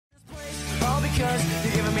'cause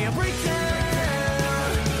you're giving me a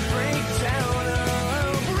breakdown,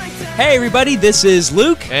 breakdown. Hey everybody, this is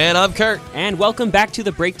Luke. And I'm Kurt. And welcome back to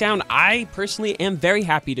The Breakdown. I personally am very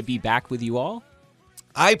happy to be back with you all.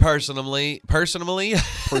 I personally, Personably.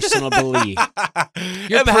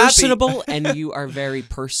 You're am personable and you are very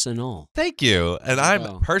personal. Thank you. And Wow.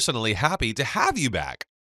 I'm personally happy to have you back.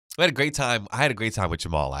 We had a great time. I had a great time with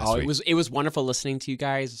Jamal last week. It was wonderful listening to you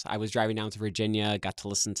guys. I was driving down to Virginia, got to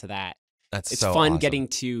listen to that. That's It's so fun awesome. getting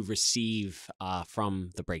to receive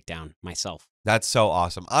from The Breakdown myself. That's so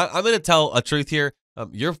awesome. I'm going to tell a truth here.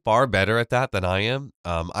 You're far better at that than I am.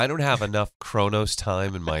 I don't have enough Chronos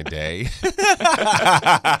time in my day.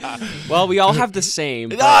 Well, we all have the same.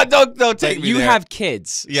 No, but- don't take but me you there. have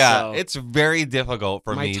kids. Yeah, so it's very difficult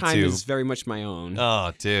for my me time to. is very much my own.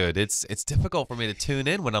 Oh, dude, it's difficult for me to tune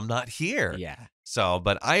in when I'm not here. Yeah. So,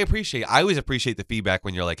 but I always appreciate the feedback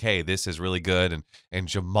when you're like, hey, this is really good. And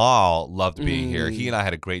Jamal loved being here. He and I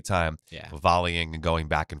had a great time volleying and going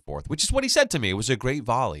back and forth, which is what he said to me. It was a great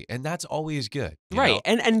volley. And that's always good. you Right.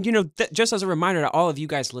 know? And you know, just as a reminder to all of you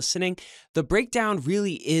guys listening, The Breakdown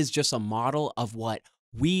really is just a model of what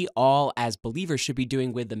we all as believers should be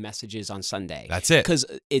doing with the messages on Sunday. That's it. Because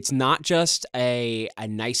it's not just a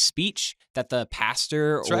nice speech that the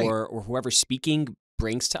pastor That's right. or whoever's speaking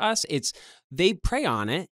brings to us. It's they pray on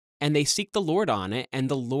it and they seek the Lord on it, and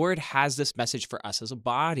the Lord has this message for us as a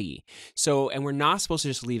body. So, and we're not supposed to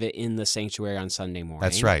just leave it in the sanctuary on Sunday morning.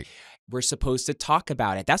 That's right. We're supposed to talk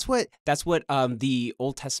about it. That's what the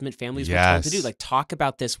Old Testament families were told to do. Yes. Like, talk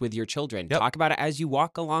about this with your children. Yep. Talk about it as you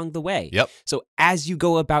walk along the way. Yep. So as you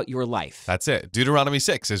go about your life. That's it. Deuteronomy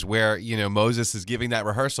 6 is where, Moses is giving that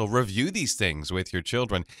rehearsal. Review these things with your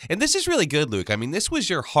children. And this is really good, Luke. I mean, this was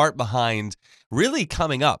your heart behind really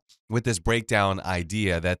coming up with this breakdown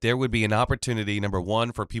idea that there would be an opportunity, number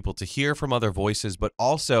one, for people to hear from other voices, but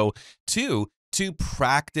also, two, to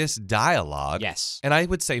practice dialogue. Yes. And I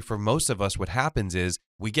would say for most of us, what happens is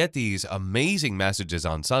we get these amazing messages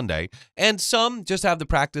on Sunday, and some just have the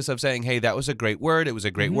practice of saying, hey, that was a great word, it was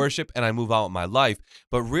a great worship, and I move on with my life.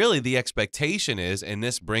 But really the expectation is, and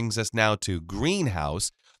this brings us now to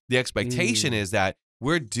Greenhouse, the expectation is that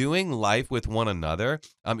we're doing life with one another,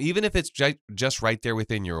 even if it's just right there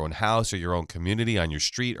within your own house or your own community, on your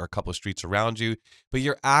street or a couple of streets around you. But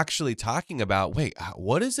you're actually talking about, wait,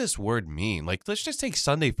 what does this word mean? Like, let's just take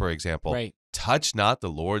Sunday, for example. Right. Touch not the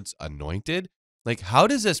Lord's anointed. Like, how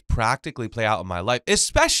does this practically play out in my life,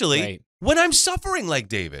 especially when I'm suffering like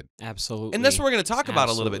David? Absolutely. And that's what we're going to talk about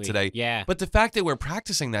a little bit today. Yeah. But the fact that we're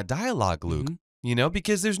practicing that dialogue, Luke,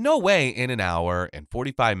 because there's no way in an hour and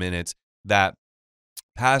 45 minutes that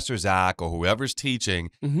Pastor Zach or whoever's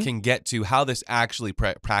teaching can get to how this actually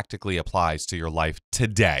practically applies to your life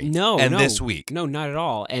today and this week. No, not at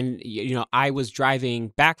all. And, I was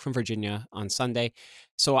driving back from Virginia on Sunday,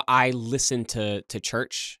 so I listened to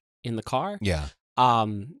church in the car. Yeah.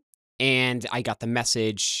 And I got the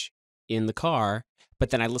message in the car, but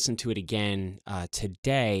then I listened to it again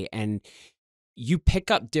today, and you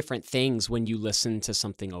pick up different things when you listen to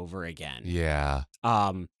something over again. Yeah.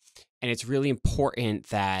 And it's really important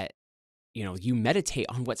that, you meditate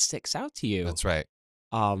on what sticks out to you. That's right.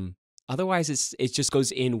 Otherwise, it just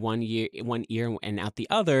goes in one ear and out the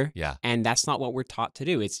other. Yeah. And that's not what we're taught to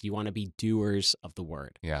do. It's you want to be doers of the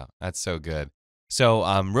word. Yeah, that's so good. So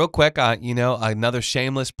real quick, another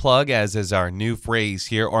shameless plug, as is our new phrase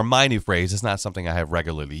here, or my new phrase. It's not something I have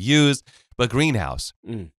regularly used, but Greenhouse.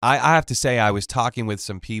 I have to say, I was talking with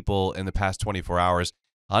some people in the past 24 hours.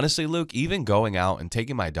 Honestly, Luke, even going out and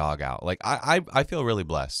taking my dog out, like I feel really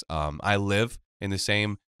blessed. I live in the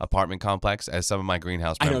same apartment complex as some of my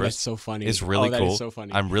Greenhouse members. I know, that's so funny. It's really cool. That is so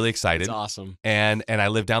funny. I'm really excited. It's awesome. And I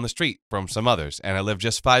live down the street from some others, and I live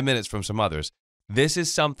just 5 minutes from some others. This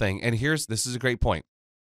is something, and this is a great point.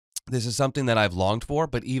 This is something that I've longed for,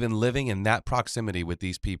 but even living in that proximity with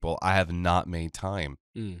these people, I have not made time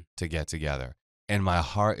to get together. And my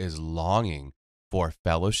heart is longing for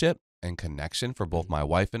fellowship and connection for both my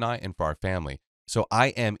wife and I and for our family. So I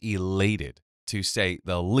am elated, to say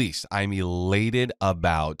the least. I'm elated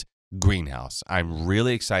about Greenhouse. I'm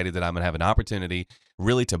really excited that I'm going to have an opportunity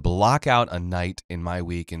really to block out a night in my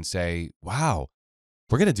week and say, wow,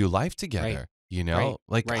 we're going to do life together.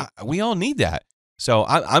 We all need that. So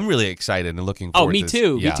I'm really excited and looking forward to me this.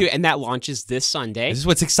 too. Yeah. Me too. And that launches this Sunday. This is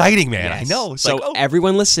what's exciting, man. Yes. I know. It's so like,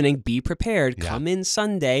 everyone listening, be prepared. Yeah. Come in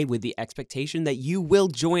Sunday with the expectation that you will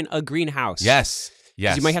join a greenhouse. Yes.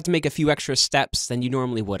 Yes. You might have to make a few extra steps than you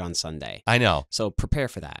normally would on Sunday. I know. So prepare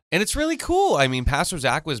for that. And it's really cool. I mean, Pastor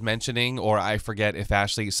Zach was mentioning, or I forget if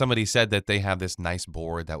Ashley, somebody said that they have this nice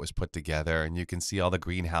board that was put together and you can see all the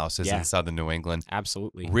greenhouses Yeah. in southern New England.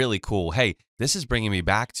 Absolutely. Really cool. Hey, this is bringing me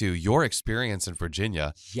back to your experience in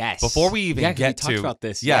Virginia. Yes. Before we even we get talked to about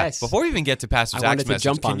this. Yeah, Yes. before we even get to Pastor I Zach's wanted to message,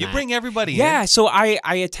 jump can on you that. bring everybody Yeah. in? So I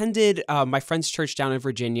attended my friend's church down in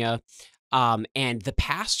Virginia, and the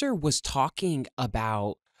pastor was talking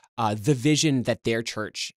about the vision that their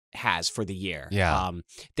church has for the year. Yeah.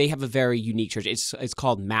 They have a very unique church. It's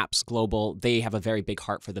called MAPS Global. They have a very big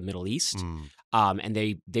heart for the Middle East. And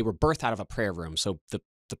they were birthed out of a prayer room. So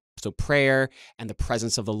so prayer and the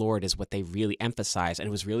presence of the Lord is what they really emphasize. And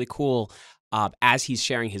it was really cool. As he's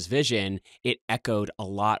sharing his vision, it echoed a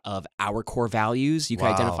lot of our core values. You could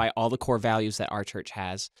Wow. identify all the core values that our church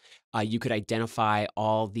has. You could identify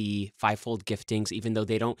all the fivefold giftings, even though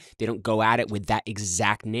they don't go at it with that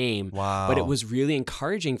exact name. Wow. But it was really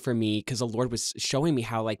encouraging for me because the Lord was showing me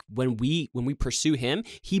how, like, when we pursue Him,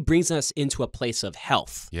 He brings us into a place of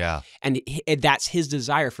health, Yeah. and that's His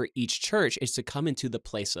desire for each church, is to come into the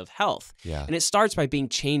place of health. Yeah. And it starts by being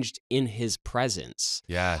changed in His presence.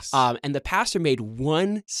 Yes. And the pastor made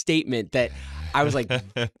one statement that I was like,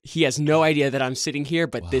 he has no idea that I'm sitting here,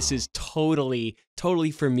 but this Wow. is totally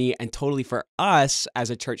for me and totally for us as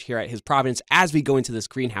a church here at His Providence as we go into this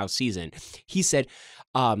greenhouse season. He said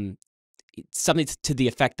something to the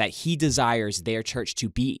effect that he desires their church to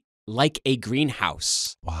be like a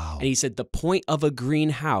greenhouse. Wow. And he said the point of a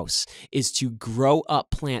greenhouse is to grow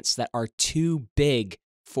up plants that are too big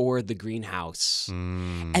for the greenhouse.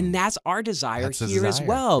 And that's our desire That's the here as desire,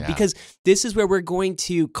 well, yeah. because this is where we're going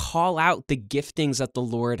to call out the giftings that the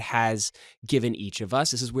Lord has given each of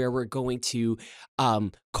us. This is where we're going to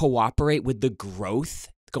cooperate with the growth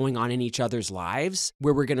going on in each other's lives,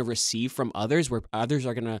 where we're going to receive from others, where others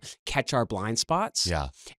are going to catch our blind spots. Yeah.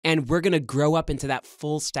 And we're going to grow up into that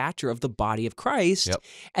full stature of the body of Christ. Yep.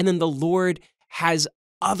 And then the Lord has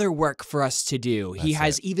other work for us to do. He That's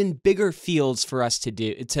has it. even bigger fields for us to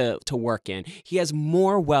do to work in. He has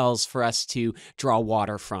more wells for us to draw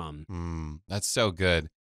water from. That's so good.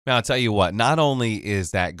 Now, I'll tell you what, not only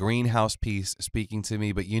is that greenhouse piece speaking to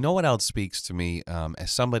me, but you know what else speaks to me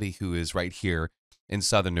as somebody who is right here in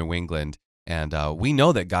southern New England, and we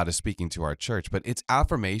know that God is speaking to our church, but it's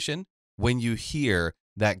affirmation when you hear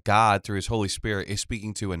that God, through His Holy Spirit, is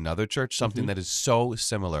speaking to another church, something that is so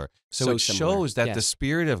similar. So it similar. shows that the Yes.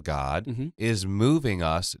 Spirit of God Mhm. is moving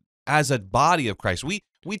us as a body of Christ. We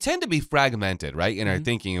tend to be fragmented, right, in our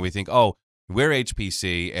thinking, and we think, oh, we're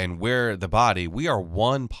HPC and we're the body. We are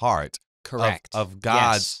one part Correct. of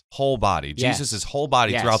God's Yes. whole body, Yes. Jesus' whole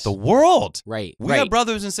body Yes. throughout the world. Right. We right. have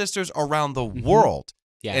brothers and sisters around the world.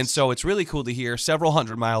 Yes. And so it's really cool to hear several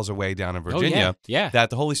hundred miles away down in Oh, Virginia yeah.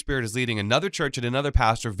 that the Holy Spirit is leading another church and another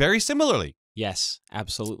pastor very similarly. Yes,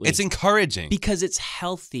 absolutely. It's encouraging. Because it's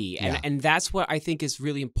healthy, and Yeah. and that's what I think is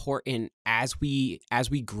really important as we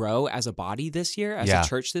grow as a body this year, as Yeah. a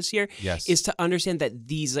church this year, Yes. is to understand that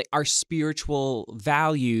these, like, our spiritual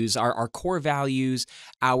values, our core values,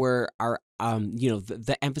 our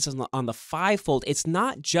the emphasis on the fivefold. They're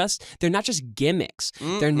not just gimmicks.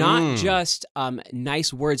 They're not just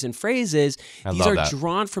nice words and phrases. I These love are that.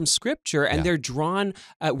 drawn from Scripture, and Yeah. they're drawn.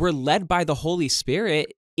 We're led by the Holy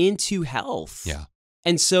Spirit into health. Yeah.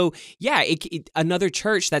 And so, yeah, another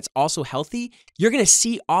church that's also healthy, you're going to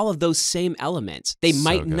see all of those same elements. They So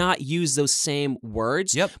might good. not use those same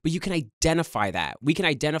words, Yep. but you can identify that. We can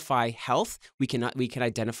identify health. We can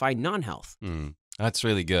identify non-health. That's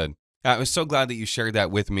really good. I was so glad that you shared that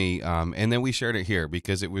with me, and then we shared it here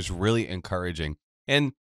because it was really encouraging.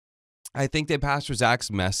 And I think that Pastor Zach's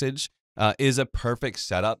message is a perfect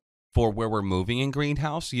setup for where we're moving in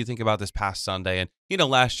Greenhouse. You think about this past Sunday, and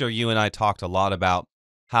last year you and I talked a lot about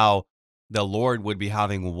how the Lord would be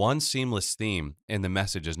having one seamless theme in the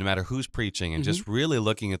messages, no matter who's preaching, and just really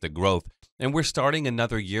looking at the growth. And we're starting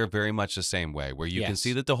another year very much the same way, where you can Yes.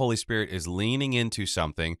 see that the Holy Spirit is leaning into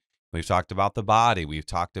something. We've talked about the body. We've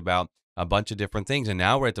talked about a bunch of different things. And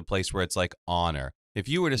now we're at the place where it's like honor. If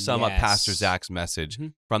you were to sum up Pastor Yes. Zach's message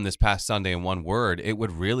Mhm. from this past Sunday in one word, it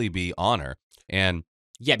would really be honor. And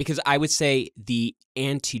Yeah, because I would say the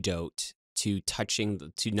antidote to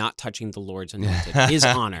not touching the Lord's anointed is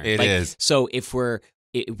honor. It is. So if we're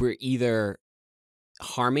either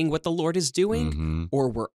harming what the Lord is doing, Mhm. or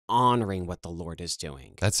we're honoring what the Lord is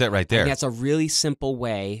doing. That's it right I think there. that's a really simple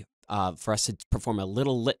way for us to perform a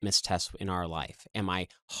little litmus test in our life. Am I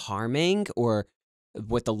harming or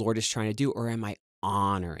what the Lord is trying to do, or am I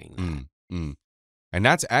honoring that? And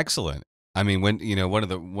that's excellent. I mean, when one of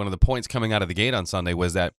the points coming out of the gate on Sunday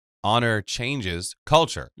was that honor changes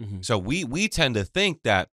culture. Mhm. So we tend to think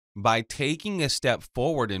that by taking a step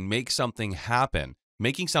forward and making something happen,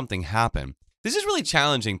 this is really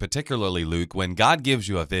challenging, particularly, Luke, when God gives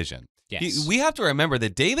you a vision. Yes. We have to remember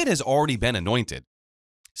that David has already been anointed.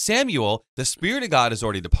 Samuel, the Spirit of God has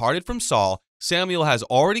already departed from Saul. Samuel has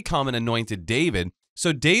already come and anointed David.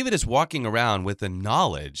 So David is walking around with the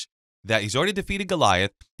knowledge that he's already defeated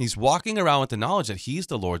Goliath. He's walking around with the knowledge that he's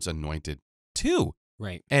the Lord's anointed too.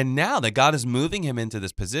 Right. And now that God is moving him into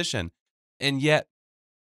this position, and yet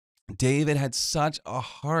David had such a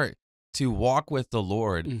heart to walk with the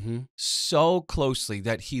Lord Mhm. so closely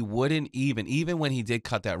that he wouldn't even when he did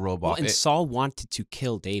cut that robe Well, off. and Saul wanted to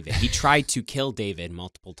kill David. He tried to kill David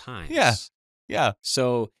multiple times. Yeah.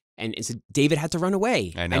 So David had to run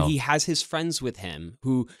away. I know. And he has his friends with him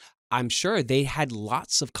who I'm sure they had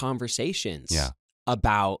lots of conversations Yeah.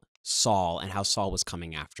 about Saul and how Saul was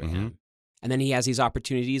coming after Mm-hmm. him. And then he has these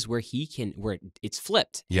opportunities where it's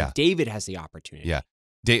flipped. And Yeah. David has the opportunity. Yeah.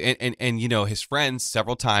 And you know, his friends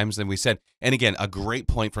several times, and we said, and again, a great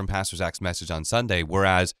point from Pastor Zach's message on Sunday,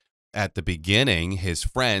 whereas at the beginning, his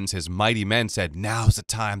friends, his mighty men said, now's the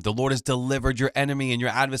time. The Lord has delivered your enemy and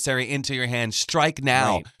your adversary into your hand. Strike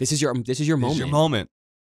now. Right. This is your moment. This is your moment.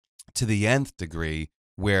 To the nth degree,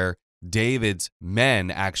 where David's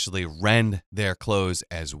men actually rend their clothes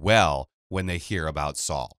as well when they hear about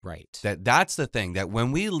Saul. Right. That's the thing, that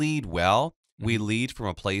when we lead well, we Mm-hmm. lead from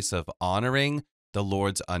a place of honoring the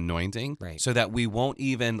Lord's anointing, Right. so that we won't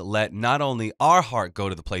even let not only our heart go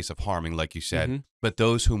to the place of harming, like you said, Mhm. but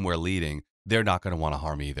those whom we're leading, they're not going to want to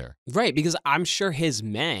harm either. Right, because I'm sure his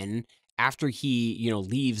men, after he,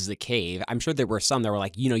 leaves the cave, I'm sure there were some that were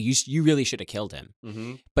like, you really should have killed him.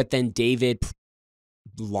 Mm-hmm. But then David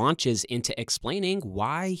launches into explaining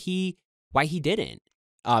why he didn't.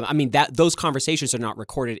 I mean that those conversations are not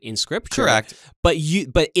recorded in scripture. Correct. But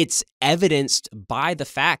it's evidenced by the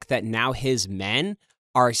fact that now his men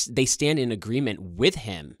they stand in agreement with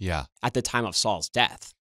him Yeah. at the time of Saul's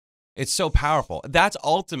death. It's so powerful. That's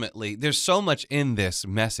ultimately, there's so much in this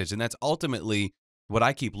message, and that's ultimately what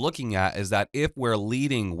I keep looking at, is that if we're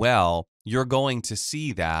leading well, you're going to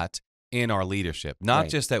see that in our leadership. Not Right.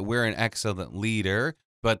 just that we're an excellent leader,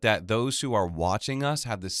 but that those who are watching us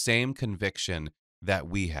have the same conviction that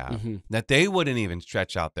we have, Mhm. that they wouldn't even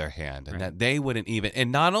stretch out their hand, and Right. that they wouldn't even,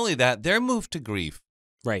 and not only that, they're moved to grief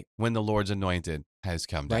Right. when the Lord's anointed has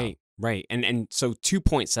come down. Right. And so 2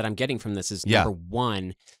 points that I'm getting from this is Yeah. number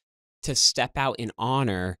one, to step out in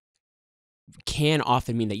honor can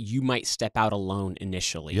often mean that you might step out alone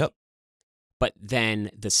initially. Yep. But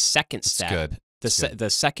then the second It's step, good. It's good. the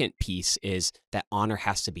second piece is that honor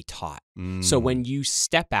has to be taught. So Mm. when you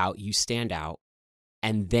step out, you stand out.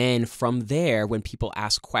 And then from there, when people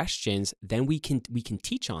ask questions, then we can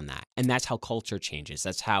teach on that. And that's how culture changes.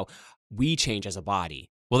 That's how we change as a body.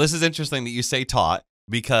 Well, this is interesting that you say taught,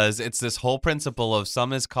 because it's this whole principle of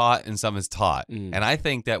some is caught and some is taught. Mm. And I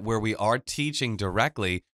think that where we are teaching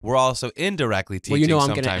directly, we're also indirectly teaching Well, I'm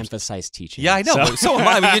sometimes. going to emphasize teaching. Yeah, I know. But so am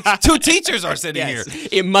I. I mean, two teachers are sitting Yes, here.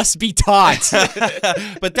 it must be taught.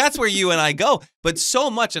 But that's where you and I go. But so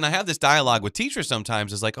much, and I have this dialogue with teachers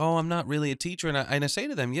sometimes, is like, oh, I'm not really a teacher. And I say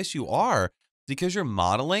to them, yes, you are, because you're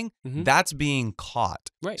modeling. Mhm. That's being caught.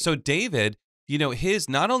 Right. So David,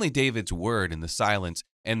 not only David's word and the silence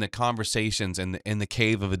and the conversations in the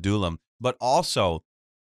cave of Adullam, but also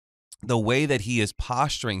the way that he is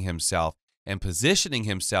posturing himself and positioning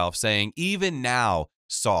himself, saying, even now,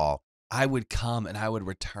 Saul, I would come and I would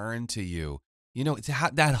return to you. It's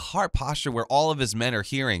that heart posture where all of his men are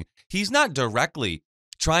hearing. He's not directly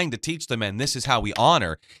trying to teach the men, this is how we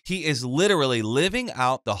honor. He is literally living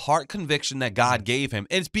out the heart conviction that God gave him.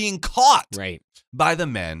 And it's being caught Right. by the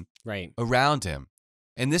men Right. around him.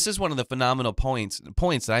 And this is one of the phenomenal points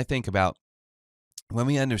that I think about when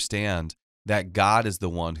we understand that God is the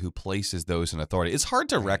one who places those in authority. It's hard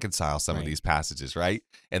to Right. reconcile some of Right. these passages, right?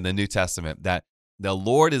 In the New Testament, that the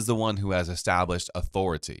Lord is the one who has established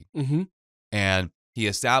authority. Mm-hmm. And he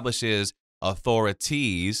establishes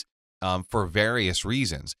authorities for various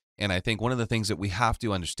reasons. And I think one of the things that we have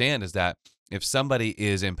to understand is that if somebody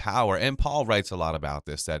is in power, and Paul writes a lot about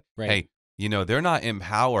this, that, Right. hey, they're not in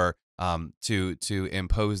power to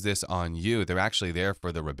impose this on you. They're actually there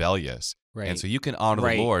for the rebellious. Right. And so you can honor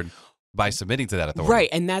Right. the Lord by submitting to that authority. Right,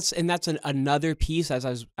 and that's another piece as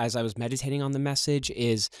I was meditating on the message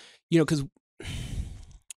is, because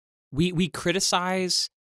we criticize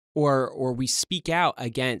or we speak out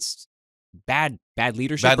against bad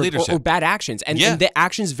leadership, Bad or- leadership. Or, bad actions, and, Yeah. and the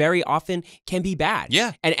actions very often can be bad.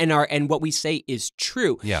 Yeah. And what we say is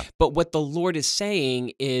true. Yeah. But what the Lord is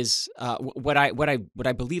saying is, what I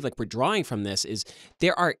believe, like we're drawing from this, is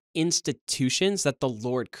there are institutions that the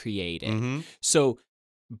Lord created. Mhm. So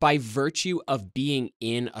by virtue of being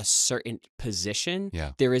in a certain position,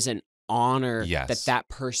 Yeah. there is an honor Yes. that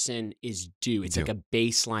person is due. It's Due. like a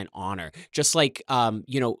baseline honor, just like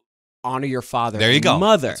honor your father There you and go.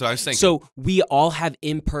 mother. That's what I was thinking. So we all have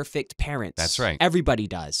imperfect parents. That's right. Everybody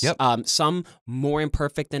does. Yep. Some more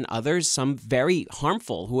imperfect than others, some very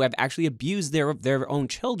harmful, who have actually abused their own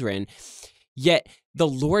children. Yet the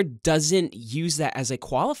Lord doesn't use that as a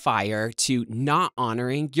qualifier to not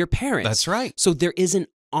honoring your parents. That's right. So there is an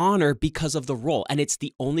honor because of the role, and it's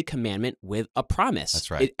the only commandment with a promise. That's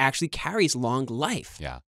right. It actually carries long life.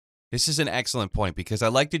 Yeah. This is an excellent point because I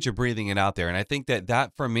like that you're breathing it out there. And I think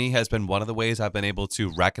that for me has been one of the ways I've been able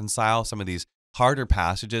to reconcile some of these harder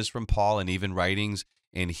passages from Paul and even writings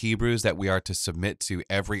in Hebrews that we are to submit to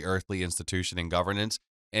every earthly institution and governance.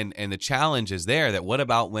 And the challenge is there that what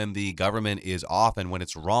about when the government is off and when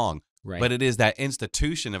it's wrong? Right. But it is that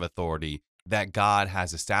institution of authority that God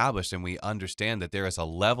has established, and we understand that there is a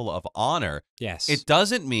level of honor. Yes. It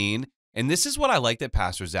doesn't mean, and this is what I like that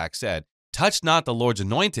Pastor Zach said, touch not the Lord's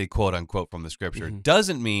anointed, quote unquote, from the scripture, Mhm.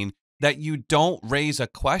 doesn't mean that you don't raise a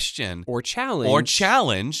question or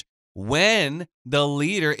challenge. when the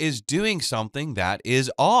leader is doing something that is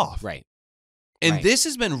off. Right. And Right. this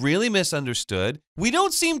has been really misunderstood. We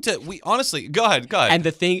don't seem to, we honestly, go ahead. And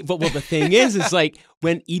the thing, the thing is like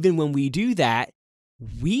when we do that,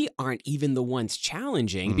 we aren't even the ones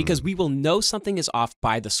challenging because we will know something is off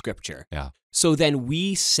by the scripture. Yeah. So then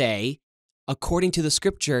we say, according to the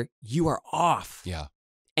scripture, you are off. Yeah.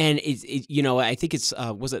 And I think it's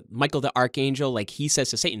was it Michael the archangel? Like he says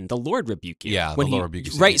to Satan, "The Lord rebuke you." Yeah, the Lord rebuke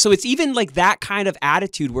you, Satan. Right. So it's even like that kind of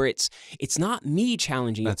attitude where it's not me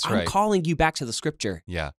challenging you. That's I'm right. calling you back to the scripture.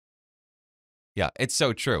 Yeah. Yeah, it's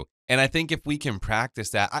so true. And I think if we can practice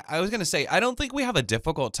that, I was going to say, I don't think we have a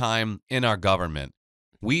difficult time in our government.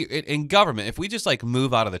 In government, if we just like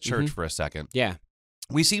move out of the church for a second, Yeah.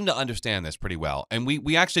 we seem to understand this pretty well. And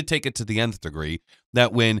we actually take it to the nth degree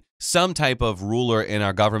that when some type of ruler in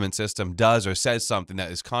our government system does or says something that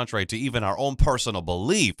is contrary to even our own personal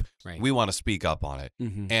belief, Right. we want to speak up on it.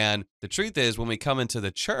 Mhm. And the truth is, when we come into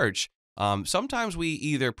the church, sometimes we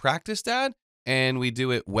either practice that and we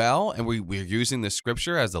do it well, and we're using the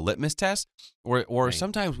scripture as the litmus test, or Right.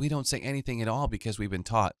 sometimes we don't say anything at all because we've been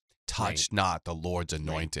taught, touch not the Lord's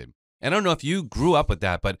anointed. And I don't know if you grew up with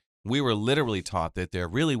that, but we were literally taught that there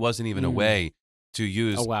really wasn't even a way to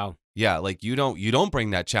use. Oh wow. Yeah, like you don't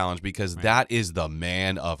bring that challenge because Right. that is the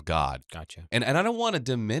man of God. Gotcha. And I don't want to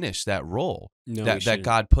diminish that role No, we that shouldn't.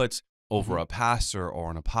 God puts over Mhm. a pastor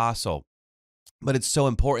or an apostle. But it's so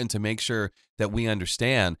important to make sure that we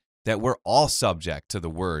understand that we're all subject to the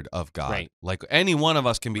word of God. Right. Like any one of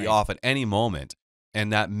us can be Right. off at any moment.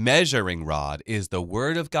 And that measuring rod is the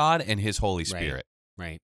word of God and his Holy Spirit.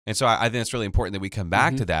 Right. And so I think it's really important that we come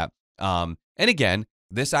back Mhm. to that. And again,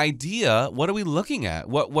 this idea, what are we looking at?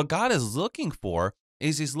 What God is looking for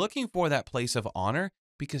is he's looking for that place of honor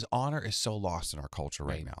because honor is so lost in our culture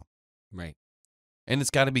right Right. now. Right. And it's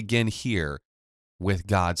got to begin here with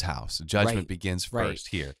God's house. Judgment Right. begins Right. first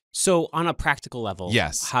here. So on a practical level,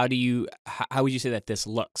 Yes. how would you say that this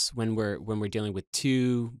looks when we're dealing with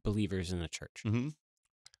two believers in the church? Mm-hmm.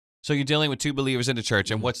 So you're dealing with two believers in the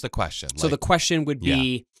church, and Mhm. what's the question? So the question would Yeah.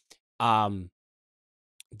 be,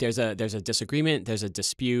 there's a disagreement, there's a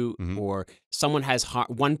dispute, Mhm. or someone has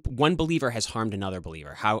one believer has harmed another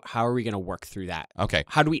believer. How are we going to work through that? Okay.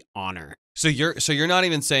 How do we honor? So you're not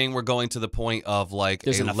even saying we're going to the point of like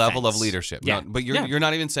There's a an level of offense. leadership. Yeah. No, but you're Yeah. you're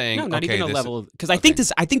not even saying No, not okay, even a this level, because okay.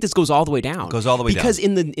 I think this goes all the way down. goes all the way because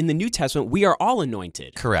down. in the New Testament we are all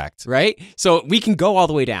anointed, Correct. right? So we can go all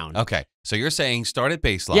the way down. Okay. So you're saying start at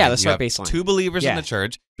baseline. Yeah, let's You start have baseline. Two believers in Yeah. the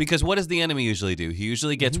church, because what does the enemy usually do? He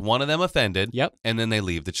usually gets Mhm. one of them offended, Yep. and then they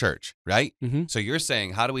leave the church, right? Mhm. So you're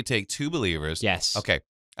saying, how do we take two believers? Yes. Okay.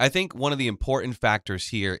 I think one of the important factors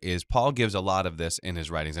here is Paul gives a lot of this in his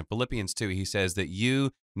writings. In Philippians 2, he says that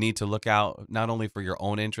you need to look out not only for your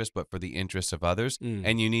own interest, but for the interests of others. Mm.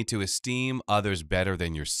 And you need to esteem others better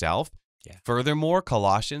than yourself. Yeah. Furthermore,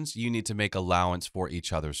 Colossians, you need to make allowance for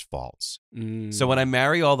each other's faults. Mm. So when I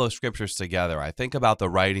marry all those scriptures together, I think about the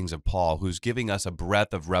writings of Paul, who's giving us a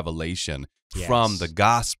breath of revelation from Yes. the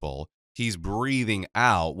gospel. He's breathing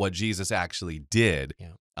out what Jesus actually did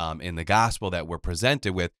in the gospel that we're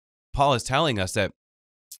presented with. Paul is telling us that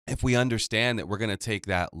if we understand that we're going to take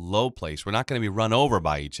that low place, we're not going to be run over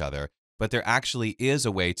by each other, but there actually is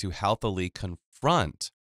a way to healthily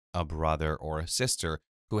confront a brother or a sister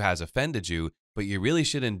who has offended you, but you really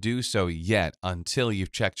shouldn't do so yet until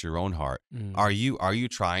you've checked your own heart. Mm. Are you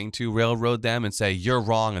trying to railroad them and say you're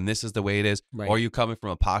wrong and this is the way it is? Right. Or are you coming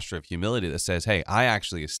from a posture of humility that says, hey, I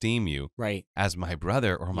actually esteem you Right. as my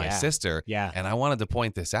brother or my Yeah. sister, Yeah. and I wanted to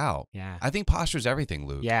point this out. Yeah. I think posture is everything,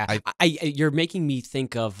 Luke. Yeah. You're making me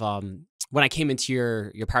think of when I came into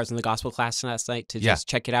your Powers in the Gospel class last night to Yeah. just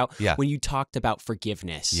check it out. Yeah. When you talked about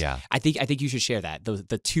forgiveness. Yeah. I think you should share that.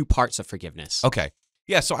 The two parts of forgiveness. Okay.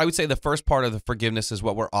 Yeah, so I would say the first part of the forgiveness is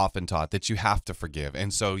what we're often taught, that you have to forgive,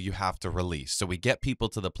 and so you have to release. So we get people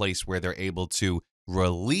to the place where they're able to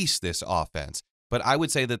release this offense. But I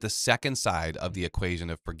would say that the second side of the equation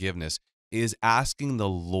of forgiveness is asking the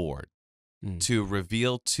Lord Mm. to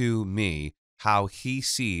reveal to me how he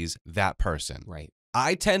sees that person. Right.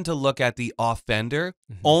 I tend to look at the offender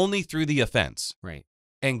Mhm. only through the offense. Right.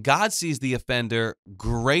 And God sees the offender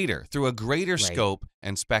through a greater Right. scope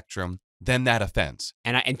and spectrum than that offense.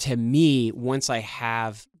 And to me, once I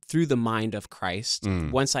have through the mind of Christ,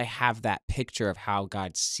 Mm. once I have that picture of how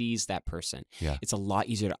God sees that person, Yeah. it's a lot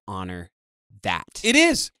easier to honor that. It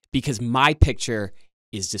is. Because my picture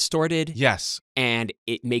is distorted Yes. and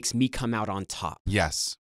it makes me come out on top.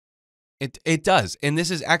 Yes. It does. And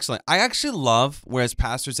this is excellent. I actually love, whereas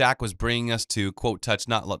Pastor Zach was bringing us to, quote, touch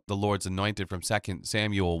not the Lord's anointed from 2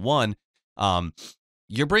 Samuel 1,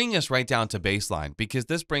 you're bringing us right down to baseline, because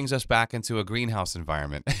this brings us back into a greenhouse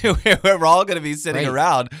environment where we're all going to be sitting Right.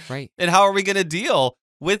 around. Right. And how are we going to deal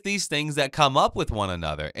with these things that come up with one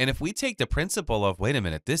another? And if we take the principle of, wait a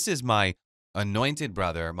minute, this is my anointed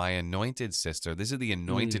brother, my anointed sister, this is the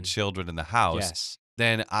anointed children in the house, Yes.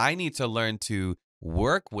 then I need to learn to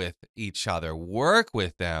work with each other, work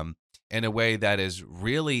with them in a way that is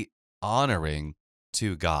really honoring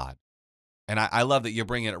to God. And I love that you're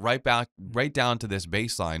bringing it right down to this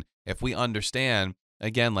baseline. If we understand,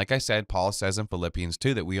 again, like I said, Paul says in Philippians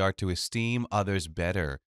 2 that we are to esteem others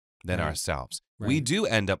better than Right. ourselves. Right. We do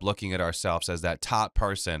end up looking at ourselves as that top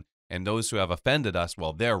person, and those who have offended us,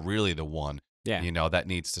 well, they're really the one, Yeah. that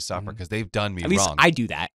needs to suffer Mhm. because they've done me At least wrong. I do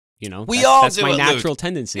that. We all that's do my it, Luke. natural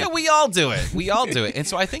tendency. Yeah, we all do it. We all do it. And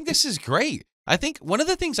so I think this is great. I think one of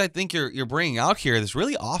the things I think you're bringing out here that's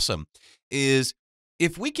really awesome is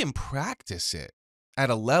if we can practice it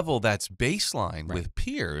at a level that's baseline Right. with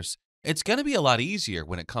peers, it's going to be a lot easier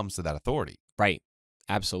when it comes to that authority. Right.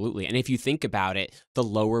 Absolutely. And if you think about it, the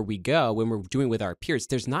lower we go when we're doing with our peers,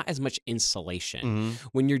 there's not as much insulation.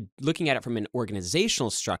 When you're looking at it from an organizational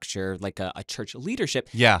structure, like a church leadership,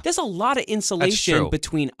 Yeah, there's a lot of insulation true.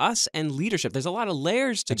 between us and leadership. There's a lot of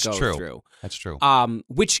layers to That's go true. through. that's true.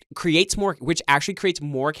 Which actually creates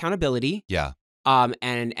more accountability. Yeah,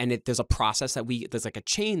 There's a process there's like a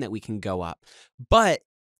chain that we can go up. But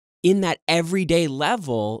in that everyday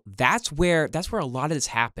level, that's where a lot of this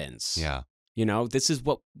happens. yeah, This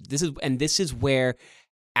is where,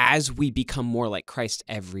 as we become more like Christ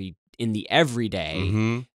in the everyday,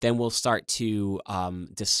 Mhm. then we'll start to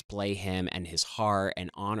display him and his heart and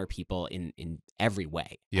honor people in every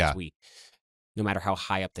way. Yeah. No matter how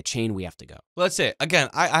high up the chain we have to go. Well, that's it. Again,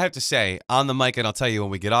 I have to say on the mic, and I'll tell you when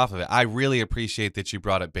we get off of it, I really appreciate that you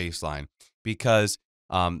brought up baseline because,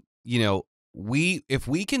 if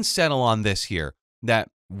we can settle on this here, that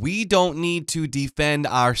we don't need to defend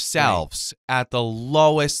ourselves at the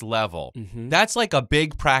lowest level. Mhm. That's like a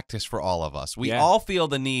big practice for all of us. We Yeah. all feel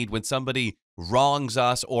the need when somebody wrongs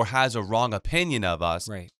us or has a wrong opinion of us.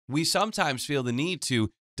 Right. We sometimes feel the need to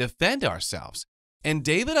defend ourselves. And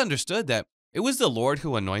David understood that it was the Lord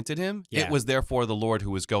who anointed him. Yeah. It was therefore the Lord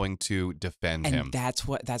who was going to defend And him. that's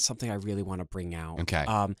something I really want to bring out. Okay.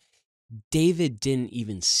 David didn't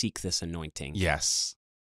even seek this anointing. Yes.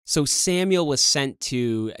 So Samuel was sent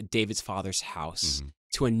to David's father's house Mhm.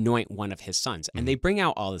 to anoint one of his sons. Mhm. And they bring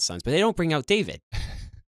out all the sons, but they don't bring out David.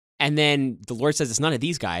 And then the Lord says, it's none of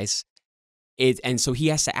these guys. And so he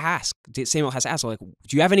has to ask, Samuel has to ask, like,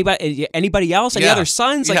 do you have anybody else? Any Yeah. other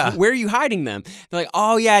sons? Like, Yeah. where are you hiding them? They're like,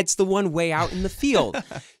 oh yeah, it's the one way out in the field.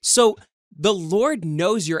 So the Lord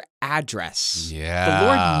knows your address. Yeah. The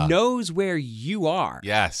Lord knows where you are.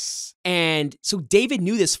 Yes. And so David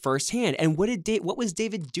knew this firsthand. And what was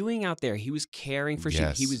David doing out there? He was caring for sheep.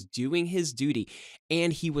 Yes. He was doing his duty,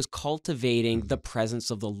 and he was cultivating the presence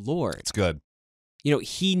of the Lord. It's good.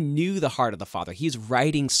 He knew the heart of the Father. He's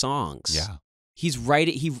writing songs. Yeah. He's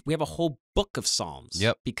writing. We have a whole book of Psalms.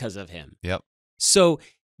 Yep. Because of him. Yep. So,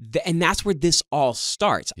 and that's where this all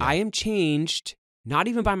starts. Yeah. I am changed not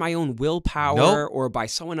even by my own willpower Nope. or by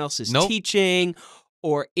someone else's Nope. teaching,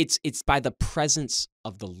 or it's by the presence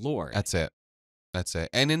of the Lord. That's it.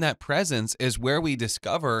 And in that presence is where we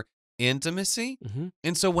discover intimacy. hmm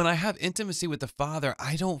And so when I have intimacy with the Father,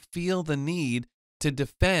 I don't feel the need to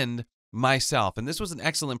defend myself. And this was an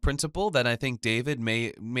excellent principle that I think David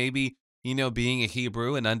maybe, being a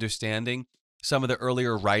Hebrew and understanding some of the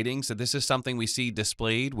earlier writings, that this is something we see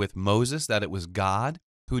displayed with Moses, that it was God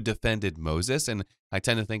who defended Moses. And I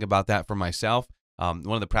tend to think about that for myself. One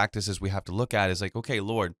of the practices we have to look at is like, okay,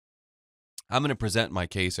 Lord, I'm going to present my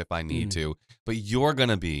case if I need to, but you're going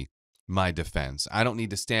to be my defense. I don't need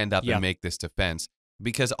to stand up Yeah. and make this defense,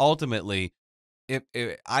 because ultimately, if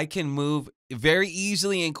I can move very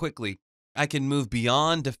easily and quickly, I can move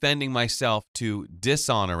beyond defending myself to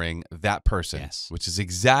dishonoring that person, Yes. which is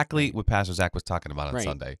exactly what Pastor Zach was talking about on Right.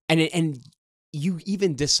 Sunday. And you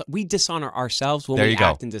even we dishonor ourselves when There we you go.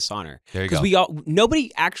 act in dishonor. There you Because go.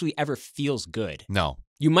 nobody actually ever feels good. No.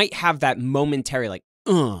 You might have that momentary like,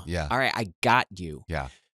 Yeah. all right, I got you. Yeah.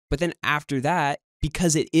 But then after that,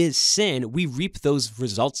 because it is sin, we reap those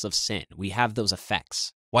results of sin. We have those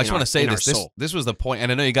effects. Well, I just want to say in our this. soul. This was the point, and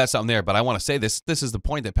I know you got something there, but I want to say this. This is the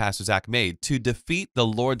point that Pastor Zach made. To defeat the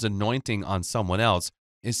Lord's anointing on someone else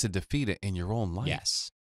is to defeat it in your own life.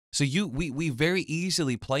 Yes. So we very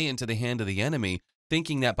easily play into the hand of the enemy,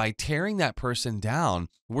 thinking that by tearing that person down,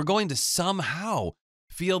 we're going to somehow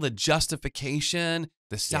feel the justification,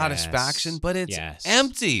 the satisfaction, but it's Yes.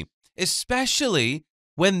 empty, especially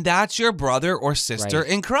when that's your brother or sister Right.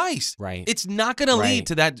 in Christ. Right. It's not going to lead Right.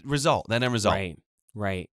 to that result, that end result. Right.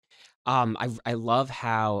 Right. I love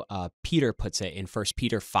how Peter puts it in 1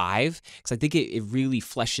 Peter 5, because I think it really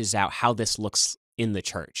fleshes out how this looks in the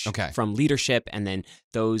church. Okay. From leadership and then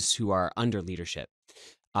those who are under leadership.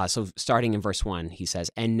 So starting in verse 1, he says,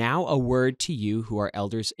 "And now a word to you who are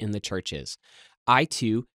elders in the churches. I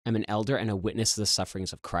too am an elder and a witness of the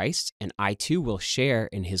sufferings of Christ, and I too will share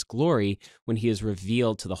in his glory when he is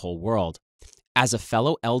revealed to the whole world. As a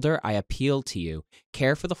fellow elder, I appeal to you.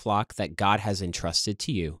 Care for the flock that God has entrusted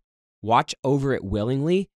to you. Watch over it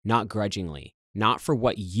willingly, not grudgingly, not for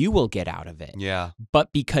what you will get out of it, Yeah.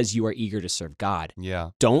 but because you are eager to serve God.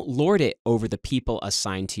 Yeah. Don't lord it over the people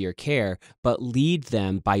assigned to your care, but lead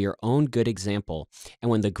them by your own good example. And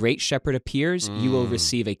when the great shepherd appears, you will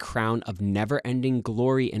receive a crown of never-ending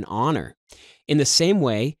glory and honor. In the same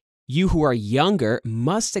way, you who are younger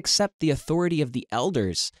must accept the authority of the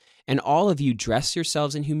elders, and all of you dress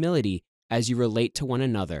yourselves in humility as you relate to one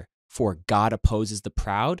another. For God opposes the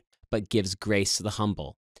proud, but gives grace to the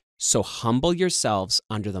humble. So humble yourselves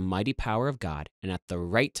under the mighty power of God, and at the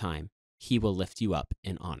right time, he will lift you up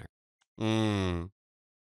in honor."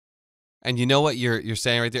 And you know what you're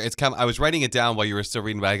saying right there? It's I was writing it down while you were still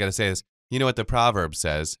reading, but I got to say this. You know what the proverb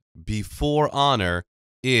says? Before honor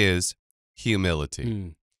is humility.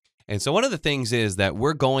 Mm. And so one of the things is that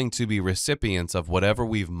we're going to be recipients of whatever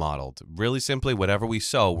we've modeled. Really simply, whatever we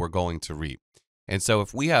sow, we're going to reap. And so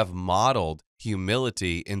if we have modeled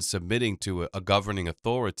humility in submitting to a governing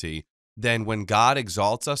authority, then when God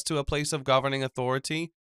exalts us to a place of governing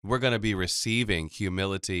authority, we're going to be receiving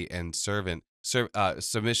humility and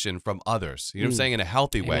submission from others. You know what I'm saying? In a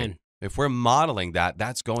healthy way. Amen. If we're modeling that,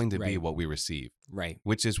 that's going to be Right. what we receive, Right.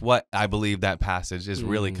 which is what I believe that passage is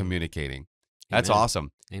really Mm. communicating. That's Amen.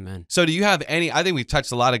 awesome. Amen. So do you have any, I think we've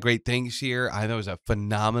touched a lot of great things here. I know it was a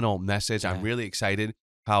phenomenal message. I'm Yeah. really excited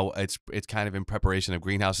how it's kind of in preparation of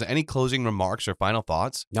Greenhouse. Any closing remarks or final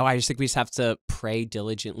thoughts? No, I just think we just have to pray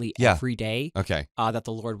diligently Yeah. every day Okay. that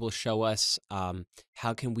the Lord will show us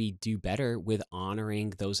how can we do better with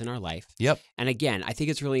honoring those in our life. Yep. And again, I think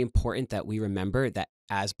it's really important that we remember that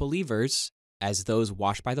as believers, as those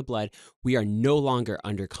washed by the blood, we are no longer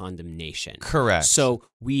under condemnation. Correct. So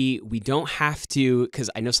we don't have to, because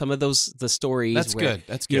I know some of the stories. That's where, good.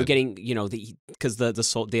 That's You know, good. getting because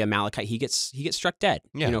the Amalekite he gets struck dead.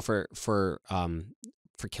 Yeah. You know, for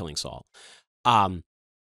killing Saul.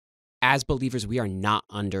 As believers, we are not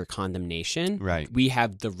under condemnation. Right. We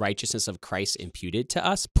have the righteousness of Christ imputed to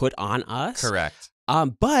us, put on us. Correct.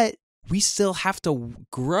 But we still have to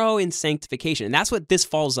grow in sanctification. And that's what this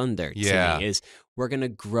falls under Yeah. to me, is we're going to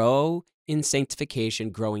grow in sanctification,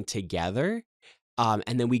 growing together.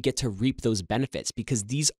 And then we get to reap those benefits because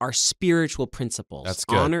these are spiritual principles. That's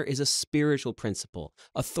good. Honor is a spiritual principle.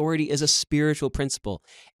 Authority is a spiritual principle.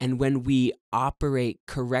 And when we operate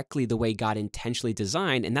correctly the way God intentionally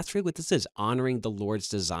designed, and that's really what this is, honoring the Lord's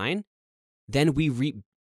design, then we reap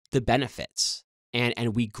the benefits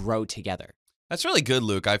and we grow together. That's really good,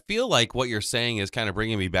 Luke. I feel like what you're saying is kind of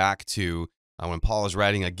bringing me back to when Paul is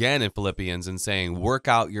writing again in Philippians and saying, work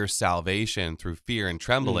out your salvation through fear and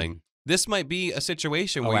trembling. This might be a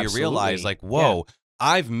situation where you realize, absolutely. like, whoa,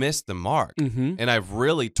 I've missed the mark Mm-hmm. and I've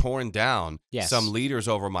really torn down Yes. some leaders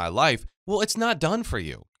over my life. well, it's not done for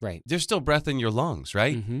you. Right. There's still breath in your lungs,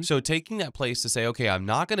 right? Mhm. So taking that place to say, okay, I'm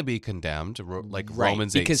not going to be condemned, like Right.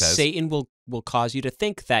 Romans 8 Because says. Satan will cause you to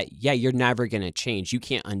think that, yeah, you're never going to change. You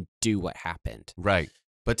can't undo what happened. Right.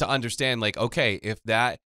 But to understand, like, okay, if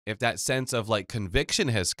that sense of like conviction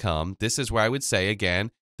has come, this is where I would say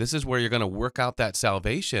again, this is where you're going to work out that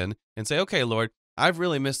salvation and say, okay, Lord, I've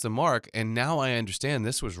really missed the mark, and now I understand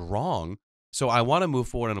this was wrong. So I want to move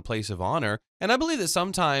forward in a place of honor. And I believe that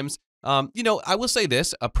sometimes, I will say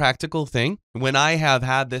this, a practical thing. When I have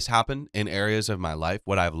had this happen in areas of my life,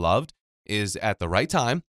 what I've loved is at the right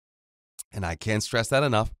time, and I can't stress that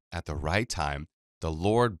enough, at the right time, the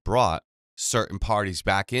Lord brought certain parties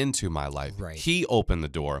back into my life. Right. He opened the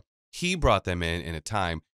door. He brought them in a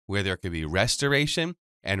time where there could be restoration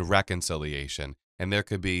and reconciliation, and there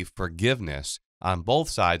could be forgiveness on both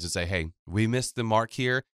sides and say, hey, we missed the mark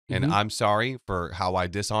here, and Mhm. I'm sorry for how I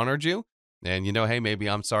dishonored you. And, hey, maybe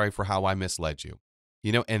I'm sorry for how I misled you.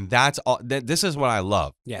 And that's all. This is what I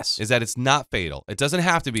love, Yes. is that it's not fatal. It doesn't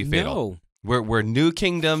have to be fatal. No. We're new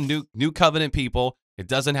kingdom, new covenant people. It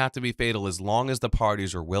doesn't have to be fatal as long as the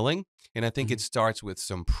parties are willing. And I think it starts with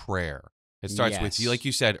some prayer. It starts with you, Yes. like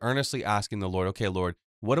you said, earnestly asking the Lord, okay, Lord,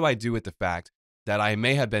 what do I do with the fact that I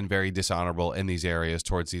may have been very dishonorable in these areas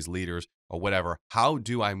towards these leaders or whatever? How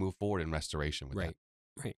do I move forward in restoration with Right.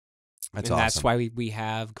 that? Right. That's And awesome. that's why we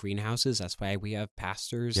have greenhouses. That's why we have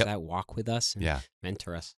pastors Yep. that walk with us and Yeah.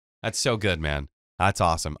 mentor us. That's so good, man. That's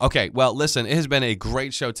awesome. Okay, well, listen, it has been a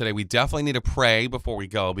great show today. We definitely need to pray before we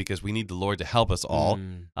go because we need the Lord to help us all.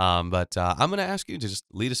 But I'm going to ask you to just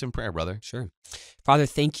lead us in prayer, brother. Sure. Father,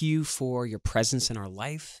 thank you for your presence in our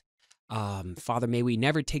life. Father, may we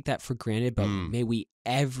never take that for granted, but may we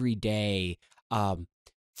every day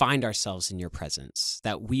find ourselves in your presence,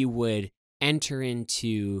 that we would enter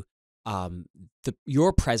into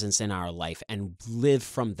your presence in our life and live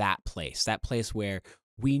from that place where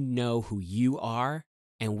we know who you are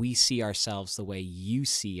and we see ourselves the way you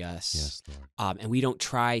see us. Yes, Lord. And we don't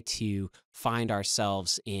try to find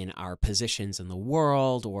ourselves in our positions in the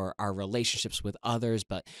world or our relationships with others,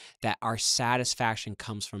 but that our satisfaction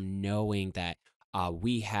comes from knowing that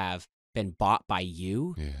we have been bought by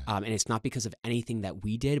you. Yeah. And it's not because of anything that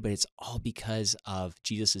we did, but it's all because of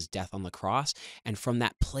Jesus' death on the cross. And from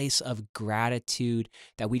that place of gratitude,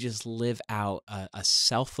 that we just live out a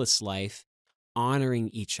selfless life, honoring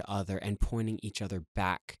each other and pointing each other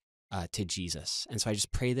back to Jesus. And so I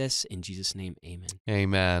just pray this in Jesus' name, amen.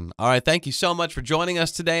 Amen. All right, thank you so much for joining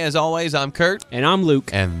us today. As always, I'm Kurt. And I'm Luke.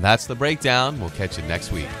 And that's The Breakdown. We'll catch you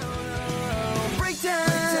next week.